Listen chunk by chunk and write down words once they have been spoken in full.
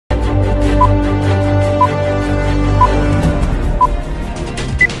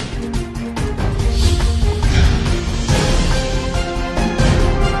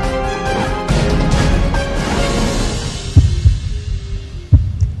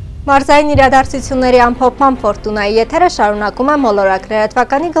Մարզային իրադարձությունների ամփոփման Fortuna-ի եթերը շարունակում է Մոլորակ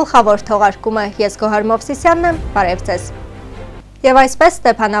լրատվականի գլխավոր թողարկումը։ Ես Գոհար Մովսիսյանն եմ, բարև ձեզ։ Եվ այսպես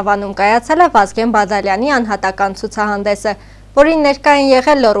Ստեփանավանում կայացել է Վազգեն Բադալյանի անհատական ցուցահանդեսը, որին ներկա են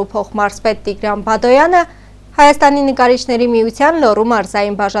եղել Լոռու փոխմարզպետ Տիգրան Բադոյանը, Հայաստանի նկարիչների միության Լոռու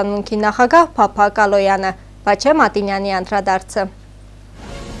մարզային բաժանմունքի նախագահ Փափա Կալոյանը, Բաչե Մատինյանի անդրադարձը։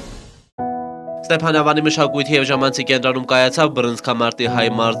 Ստեփանավանի մշակույթի և ժամանցի կենտրոնում կայացավ բռնցքամարտի հայ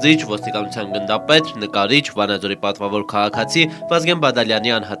մարզիչ, ոստիկանության գնդապետ, նկարիչ, Վանաձորի պատվավոր քաղաքացի Վազգեն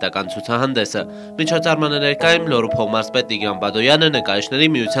Բադալյանի անհատական ցուցահանդեսը։ Միջոցառմանը ներկա էին Լոռու փոխմարզպետ Տիգրան Բադոյանը, նկարիչների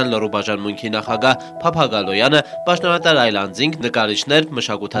միության Լոռու բաժանմունքի նախագահ Փափա Կալոյանը, պաշտոնատար այլ անձինք, նկարիչներ,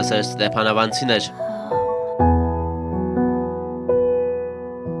 մշակութասեր ստեփանավանցիներ։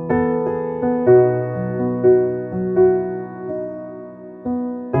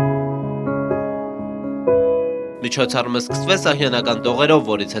 Միջոցառումը սկսվեց սահյանական տողերով,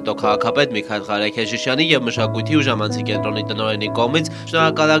 որից հետո քաղաքապետ Միքայել Ղարաքեժիշյանի և մշակույթի ու ժամանցի կենտրոնի տնօրենի կողմից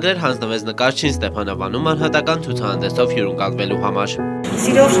շնորհակալագրեր հանձնվեց նկարչին Ստեփանավանում անհատական ցուցահանդեսով հյուրընկալվելու համար։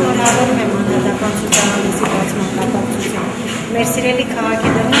 Սիրով շնորհավորում եմ անհատական ցուցահանդեսի բացման կապակցությամբ։ Մեր սիրելի քաղաքի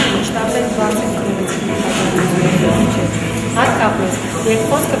դռները մշտապես բաց են կրված։ Հատկապես, երբ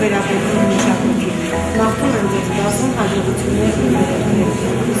խոսքը վերաբերվում է մշակույթին, մաղթում եմ ձեզ բազում հաջողություններ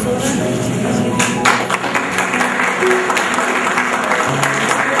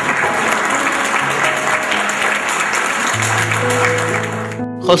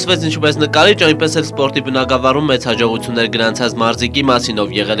Խոսվեց ինչպես նկարիչ, այնպես էլ սպորտի բնագավառում մեծ հաջողություններ գրանցած մարզիկի մասին, ով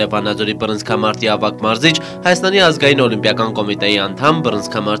եղել է Վանաձորի բռնցքամարտի ավագ մարզիչ, Հայաստանի ազգային օլիմպիական կոմիտեի անդամ,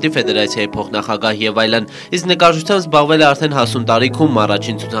 բռնցքամարտի ֆեդերացիայի փոխնախագահ եւ այլն։ Իսկ նկարչությամբ զբաղվել է արդեն 50 տարիքում,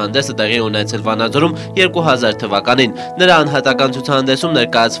 առաջին ցուցահանդեսը տեղի ունեցել Վանաձորում 2000 թվականին։ Նրա անհատական ցուցահանդեսում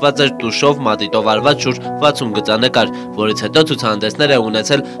ներկայացված էր տուշով, մատիտով արված շուրջ 60 գծանկար, որից հետո ցուցահանդեսներ է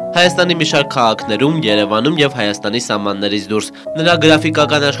ունեցել Հայաստանի մի շարք քաղաքներում, Երևանում եւ Հայաստանի սահմաններից դուրս։ Նրա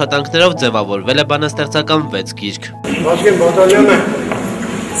գրաֆիկական աշխատանքներով ձևավորվել է բանաստեղծական 6 գիրք։ Վազգեն Բադալյանը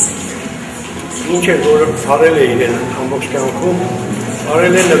ինչ է, որ արել է իրեն ամբողջ կյանքում,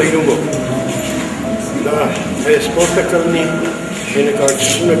 արել է նվիրումով։ Դա սպորտը կլինի,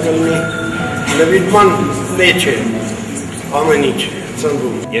 նկարչությունը կլինի, նվիրման մեջ է ամեն ինչ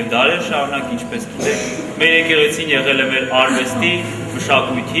ծնվում։ Եվ դարեր շարունակ, ինչպես գիտեք, մեր եկեղեցին եղել է մեր արվեստի,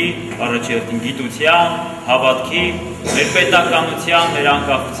 մշակույթի, առաջերտին գիտության, հավատքի, մեր պետականության, մեր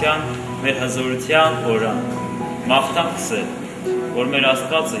անկախության, մեր հզորության օրան։ Մաղթանք սեր, որ մեր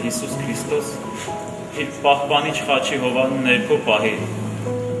Աստվածը Հիսուս Քրիստոս իր պահպանիչ խաչի հովանու ներքո պահի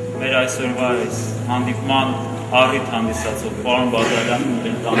մեր այսօրվա այս հանդիպման առիթ հանդիսացող պարոն Բադալյանն ու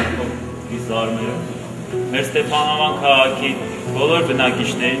ընտանիքով իր զարմերով, մեր Ստեփանավան քաղաքի բոլոր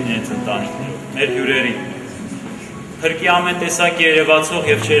բնակիչներին իրենց ընտանիքներով, մեր հյուրերին, փրկի ամեն տեսակի երևացող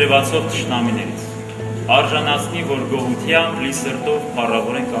եւ չերևացող թշնամիներից, արժանացնի, որ գոհությամբ, լի սրտով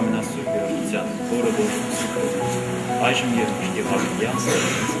փառավորենք ամենասուրբ երաժշտության, որը ողջունություն այժմ եւ միշտ եւ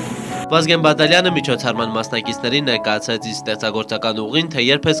հավիտյան։ Վազգեն Բադալյանը միջոցառման մասնակիցներին ներկայացրեց իր ստեղծագործական ուղին, թե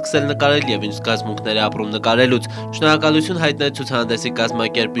երբ է սկսել նկարել եւ ինչ զգացմունքներ է ապրում նկարելուց։ Շնորհակալություն հայտնեց ցուցահանդեսի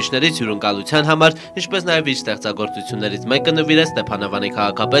կազմակերպիչներից հյուրընկալության համար, ինչպես նաեւ իր ստեղծագործություններից մեկը նվիրեց Ստեփանավանի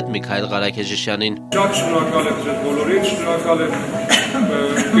քաղաքապետ Միքայել Ղարաքեժիշյանին։ Շատ շնորհակալ եմ ձեզ բոլորին, շնորհակալ եմ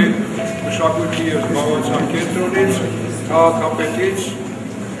մշակույթի եւ զբաղվածության կենտրոնից, քաղաքապետից,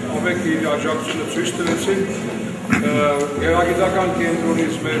 ովքեր իր աջակցությունը ցույց տվեցին։ Գեղագիտական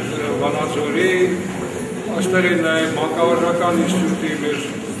կենտրոնից մեր Վանաձորի, այստեղ են նաև մանկավարժական ինստիտուտի մեր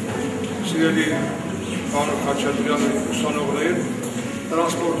սիրելի պարոն Խաչատրյանի ուսանողներ,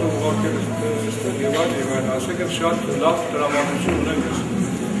 տրանսպորտում ուղարկել եւ այլ, ասեք եմ շատ լավ տրամադրություն ունեն մեզ։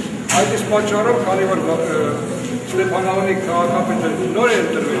 Այդ իսկ պատճառով, քանի որ Ստեփանավանի քաղաքապետը նոր է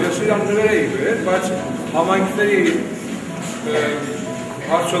ընտրվել, ես իրան նվեր էի բերել, բայց համայնքների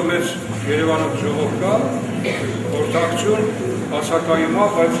հարցով մեզ Երևանում ժողով կա, խորհրդակցություն, հասակայում է,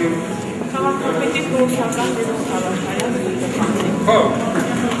 բայց իմ քաղաքապետի գործական դերում Հա,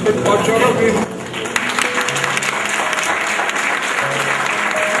 այդ պատճառով իմ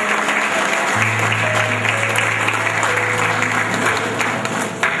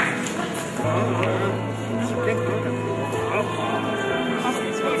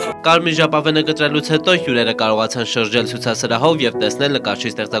Կարմիր ժապավենը կտրելուց հետո հյուրերը կարողացան շրջել ցուցասրահով եւ տեսնել նկարչի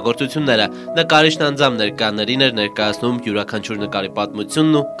ստեղծագործությունները։ Նկարիչն անձամբ ներկաներին էր ներկայացնում յուրաքանչյուր նկարի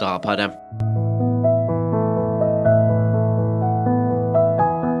պատմությունն ու գաղափարը։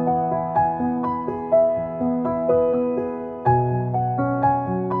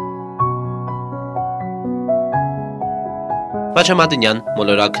 Բաչե Մատինյան,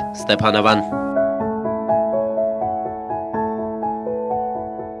 Մոլորակ, Ստեփանավան։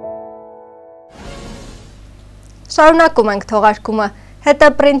 Շարունակում ենք թողարկումը։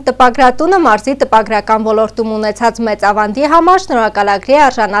 Հետապրինտ տպագրատունը մարզի տպագրական ոլորտում ունեցած մեծ ավանդի համար շնորհակալագրի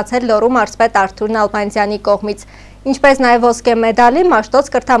արժանացել Լոռու մարզպետ Արթուր Նալբանդյանի կողմից, ինչպես նաև ոսկե մեդալի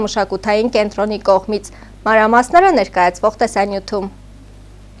Մաշտոց կրթամշակութային կենտրոնի կողմից։ Մանրամասները ներկայացվող տեսանյութում։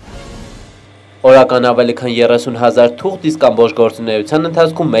 Օրական ավելի քան 30,000 թուղթ, իսկ ամբողջ գործունեության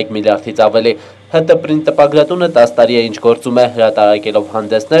ընթացքում 1 միլիարդից ավելի։ Հետապրինտ տպագրատունը 10 տարի է ինչ գործում է, հրատարակելով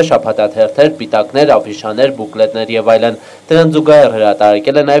հանդեսներ, շաբաթաթերթեր, պիտակներ, աֆիշաներ, բուկլետներ եւ այլն։ Դրանց զուգահեռ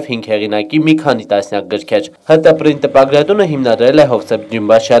հրատարակել է նաև 5 հեղինակի մի քանի տասնյակ գրքեր։ Հետապրինտ տպագրատունը հիմնադրել է Հովսեփ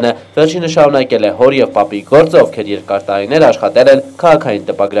Ջիմբաշյանը, վերջինը շարունակել է հոր եւ պապի գործը, ովքեր երկար տարիներ աշխատել են քաղաքային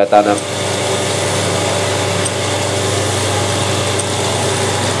տպագրատանը։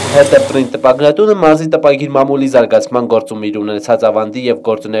 Հետապրինտ տպագրատունը մարզի տպագիր մամուլի զարգացման գործում իր ունեցած ավանդի եւ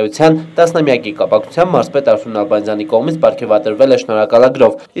գործունեության 10-ամյակի կապակցությամբ մարզպետ Արթուր Նալբանդյանի կողմից պարգևատրվել է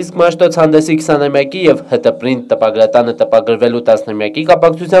շնորհակալագրով, իսկ Մաշտոց հանդեսի 20-ամյակի եւ Հետապրինտ տպագրատանը տպագրվելու 10-ամյակի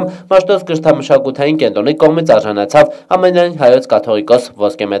կապակցությամբ Մաշտոց կրթամշակութային կենտրոնի կողմից արժանացավ ամենայն հայոց կաթողիկոս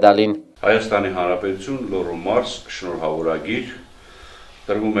ոսկե մեդալին։ Հայաստանի Հանրապետություն Լոռու մարզ շնորհավորագիր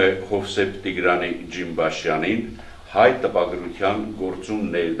տրվում է Հովսեփ Տիգրանի Ջիմբաշյանին հայ տպագրության գործում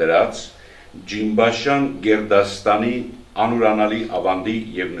ներդրած Ջիմբաշյան Գերդաստանի անուրանալի ավանդի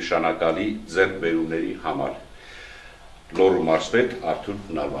եւ նշանակալի ձեռքբերումների համար։ Լոռու մարզպետ Արթուր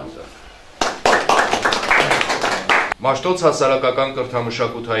Նալբանդյան։ Մաշտոց հասարակական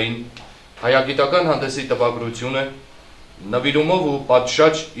կրթամշակութային հայագիտական հանդեսի տպագրությունը նվիրումով ու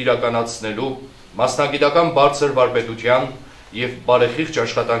պատշաճ իրականացնելու մասնագիտական բարձր վարպետության եւ բարեխիղճ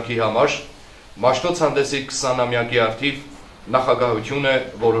աշխատանքի համար Մաշտոց հանդեսի 20-ամյակի արդիվ նախագահությունը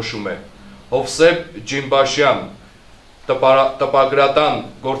որոշում է Հովսեփ Ջիմբաշյան տպագրատան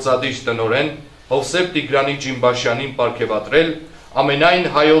գործադիր տնօրեն Հովսեփ Տիգրանի Ջիմբաշյանին պարգևատրել ամենայն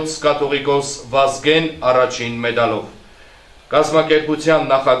հայոց կաթողիկոս Վազգեն առաջին մեդալով։ Կազմակերպության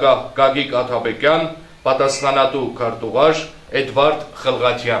նախագահ Գագիկ Աթաբեկյան, պատասխանատու քարտուղար Էդվարդ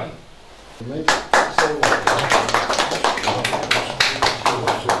Խլղաթյան։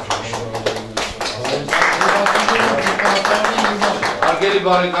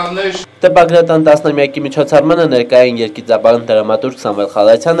 Տպագրատան 10-ամյակի միջոցառմանը ներկա էին երգիծաբան դրամատուրգ Սամվել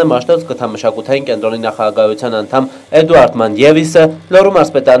Խալացյանը, Մաշտոց կրթամշակութային կենտրոնի նախագահության անդամ Էդուարդ Մանյևիսը, Լոռու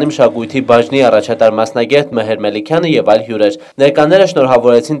մարզպետանի մշակույթի բաժնի առաջատար մասնագետ Մեհեր Մելիքյանը եւ այլ հյուրեր։ Ներկաները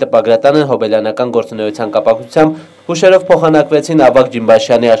շնորհավորեցին տպագրատանը հոբելյանական գործունեության կապակցությամբ, հուշերով փոխանակվեցին Ավագ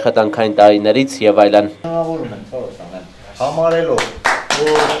Ջիմբաշյանի աշխատանքային տարիներից եւ այլն։ Շնորհավորում եմ Թորոսանեն, համարելով,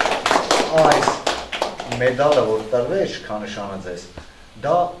 որ այս մեդալը որ տրվեց, կանշանաձես,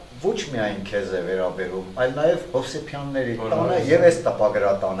 դա ոչ միայն քեզ է վերաբերում, այլ նաև Հովսեփյանների տանը եւ այս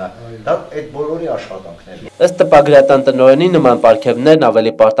տպագրատանը, դա այդ բոլորի աշխատանքներն են։ Ըստ տպագրատան տնօրենի նման պարգևներն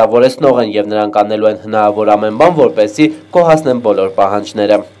ավելի պարտավորեցնող են եւ նրանք անելու են հնարավոր ամեն բան, որպեսզի կոհացնեն բոլոր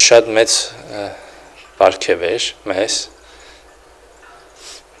պահանջները։ Շատ մեծ պարգև էր մեզ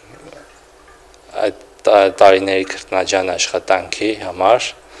այդ տարիների քրտնաջան աշխատանքի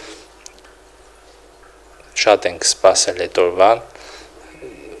համար։ Շատ ենք սպասել այդ օրվան,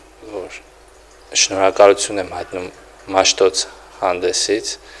 որ շնորհակալություն եմ հայտնում Մաշտոց հանդեսից,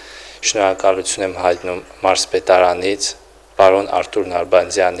 շնորհակալություն եմ հայտնում մարզպետարանից, պարոն Արթուր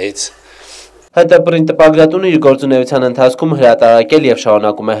Նալբանդյանից։ Հետապրինտ տպագրատունը իր գործունեության ընթացքում հրատարակել եւ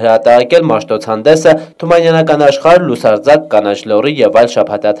շարունակում է հրատարակել Մաշտոց հանդեսը, Թումանյանական աշխարհ, Լուսարձակ, Կանաչ լոռի եւ այլ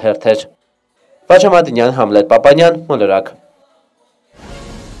շաբաթաթերթեր։ Վաչամատինյան, Համլետ Պապանյան, Մոլորակ։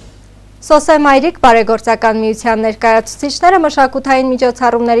 Սոսե Մայրիկ բարեգործական միության ներկայացուցիչները մշակութային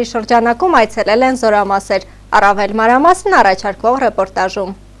միջոցառումների շրջանակում այցելել են Զորամասեր, առավել մանրամասն առաջարկվող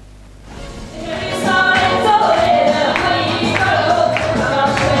ռեպորտաժում։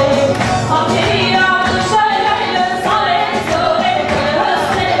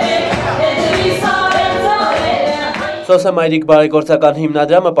 Սոսե Մայրիկ բարեգործական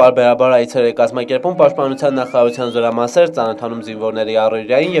հիմնադրամը պարբերաբար այցեր է կազմակերպում Պաշտպանության նախարարության Զորամասեր, ծանոթանում զինվորների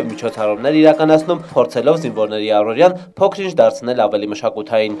առօրյային եւ միջոցառումներ իրականացնում, փորձելով զինվորների առօրյան փոքր-ինչ դարձնել ավելի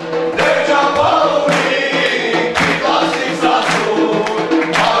մշակութային։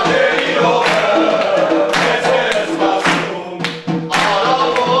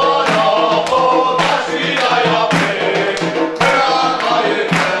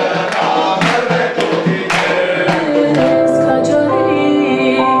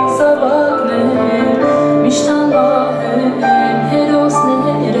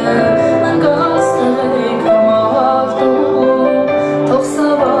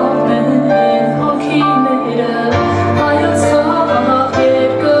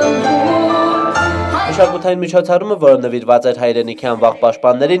 Մշակութային միջոցառումը, որը նվիրված էր հայրենիքի անվաղ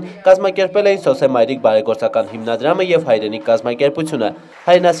պաշտպաններին, կազմակերպել էին Սոսե Մայրիկ բարեգործական հիմնադրամը և հայրենիք կազմակերպությունը։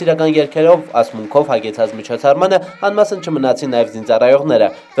 Հայրենասիրական երգերով, ասմունքով հագեցած միջոցառմանը անմասն չմնացին նաև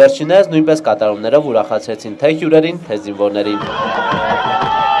զինծառայողները։ Վերջիններս նույնպես կատարումներով ուրախացրեցին թե հյուրերին, թե զինվորներին։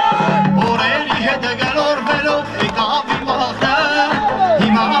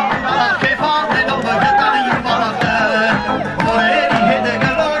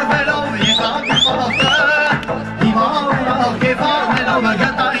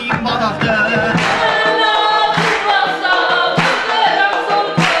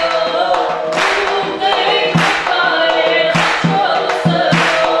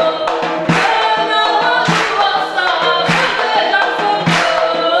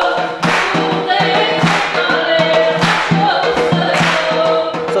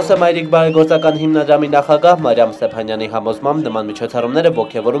 Մայրիկ բարեգործական հիմնադրամի նախագահ Մարիամ Ստեփանյանի համոզմամբ նման միջոցառումները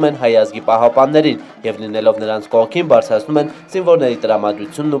ոգևորում են հայ ազգի պահապաններին և լինելով նրանց կողքին բարձրացնում են զինվորների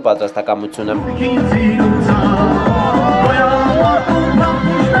տրամադրությունն ու պատրաստակամությունը։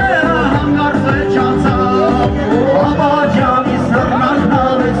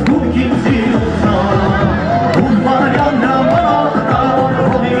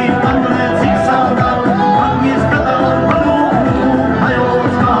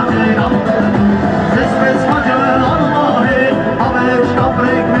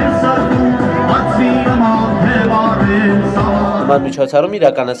 Նման միջոցառում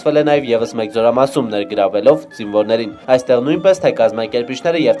իրականացվել է նաև ևս մեկ զորամասում ներգրավելով զինվորներին։ Այստեղ նույնպես թե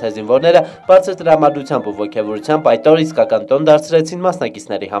կազմակերպիչները և թե զինվորները բարձր տրամադրությամբ ու ոգևորությամբ այդ օրը իսկական տոն դարձրեցին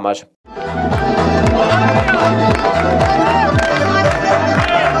մասնակիցների համար։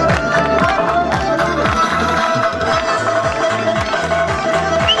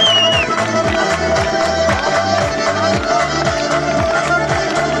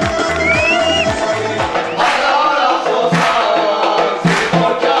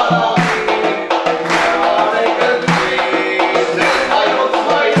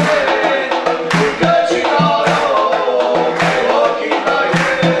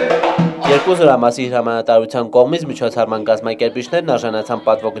 Երկու զորամասի հրամանատարության կողմից միջոցառման կազմակերպիչներն արժանացան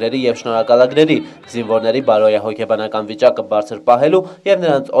պատվոգրերի և շնորհակալագրերի, զինվորների բարոյահոգեբանական վիճակը բարձր պահելու և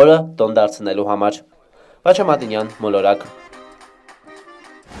նրանց օրը տոն դարձնելու համար։ Վաչամատինյան, Մոլորակ։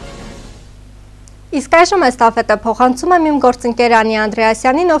 Իսկ այժմ էստաֆետը փոխանցում եմ իմ գործընկեր Անի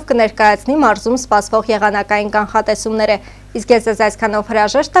Անդրեասյանին, ով կներկայացնի մարզում սպասվող եղանակային կանխատեսումները։ Իսկ ես ձեզ այսքանով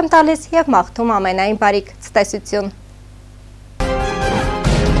հրաժեշտ եմ տալիս և մաղթում ամենայն բարիք, ցտեսություն։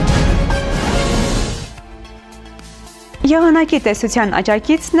 Եղանակի տեսության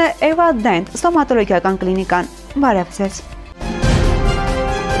աջակիցն է Էվա Դենտ ստոմատոլոգիական կլինիկան։ Բարև ձեզ։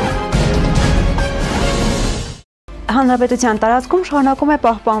 Հանրապետության տարածքում շարունակում է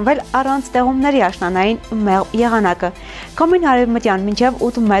պահպանվել առանց տեղումների աշնանային մեղմ եղանակը։ Կամին արևմտյան մինչև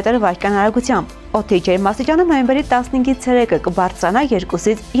 8 մետր վայրկյան արագությամբ։ Օդի ջերմաստիճանը նոյեմբերի 15-ից 3-ը կբարձրանա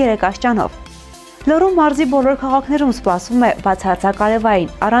 2-ից 3 աստիճանով։ Լոռու մարզի բոլոր քաղաքներում սպասվում է բացարձակ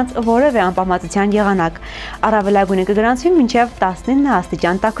արևային, առանց որևէ անպամատության եղանակ։ Առավելագույնը կգրանցվի մինչև 19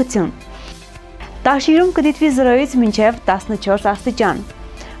 աստիճան տաքություն։ Տաշիրում կդիտվի 0-ից մինչև 14 աստիճան։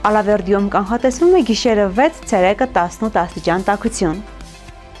 Ալավերդիում կանխատեսվում է գիշերը 6, ցերեկը 18 աստիճան տաքություն։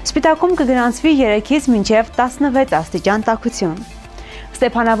 Սպիտակում կգրանցվի 3-ից մինչև 16 աստիճան տաքություն։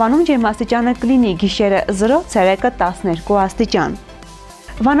 Ստեփանավանում ջերմաստիճանը կլինի գիշերը 0, ցերեկը 12 աստիճան։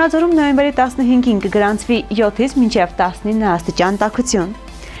 Վանաձորում նոյեմբերի 15-ին կգրանցվի 7-ից մինչև 19 աստիճան տաքություն։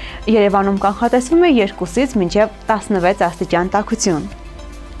 Երևանում կանխատեսվում է 2-ից մինչև 16 աստիճան տաքություն։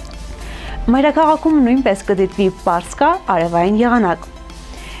 Մայրաքաղաքում նույնպես կդիտվի պարսկա արևային եղանակ։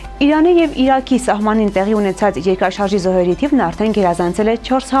 Իրանի և Իրաքի սահմանին տեղի ունեցած երկրաշարժի զոհերի թիվն արդեն գերազանցել է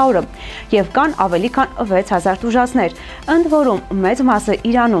 400-ը և կան ավելի քան 6000 տուժածներ, ընդ որում մեծ մասը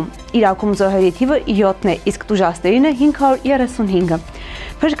Իրանում։ Իրաքում զոհերի թիվը 7-ն է, իսկ տուժածներինը 535-ը։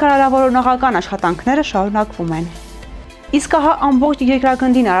 Փրկարարավորողական աշխատանքները շարունակվում են։ Իսկ ահա ամբողջ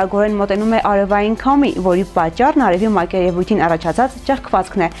երկրագնդին արագորեն մոտենում է արևային քամի, որի պատճառն արևի մակերևույթին առաջացած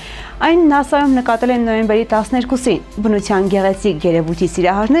ճեղքվածքն է։ Այն ՆԱՍԱ-ում նկատել են նոյեմբերի 12-ին։ Բնության գեղեցիկ երևույթի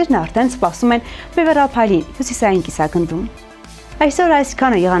սիրահարներն արդեն սպասում են Բևեռափայլին հյուսիսային կիսագնդում։ Այսօր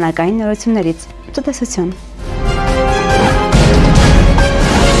այսքանը եղանակային նորություններից։ Ցտեսություն։